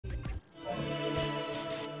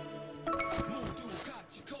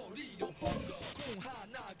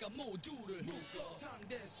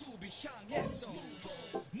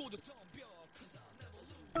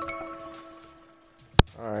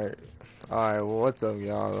Alright, alright, well, what's up,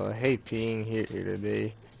 y'all? Hey, Ping here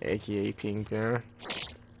today, aka Ping Turn.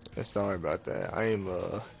 Sorry about that. I am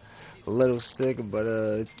a little sick,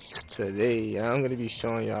 but today I'm gonna be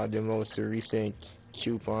showing y'all the most recent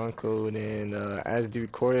coupon code, and as the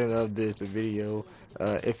recording of this video,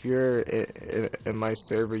 if you're in my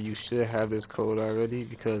server, you should have this code already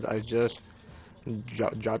because I just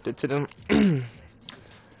dropped it to them.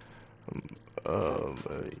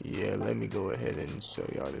 Yeah, let me go ahead and show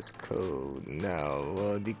y'all this code now.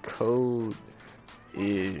 The code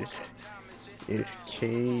is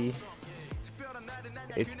K,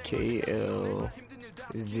 it's KLZ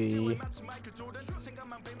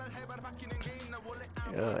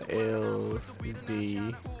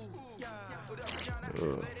LZ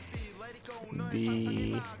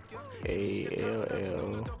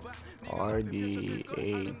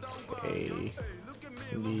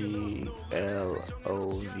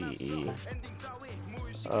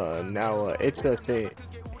BALLRDHABLOVE. Now it's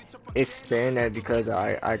saying that because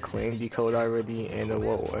I claimed the code already, and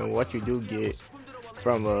what you do get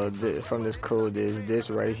from from this code is this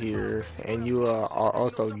right here, and you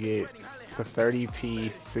also get 30p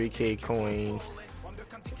 3k coins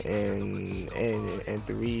and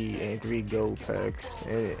three gold packs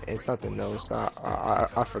and something else.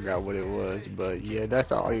 I forgot what it was, but yeah,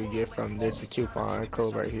 that's all you get from this coupon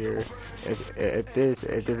code right here. If this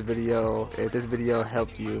video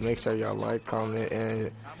helped you, make sure y'all like, comment,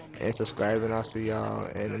 and subscribe, and I'll see y'all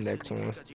in the next one.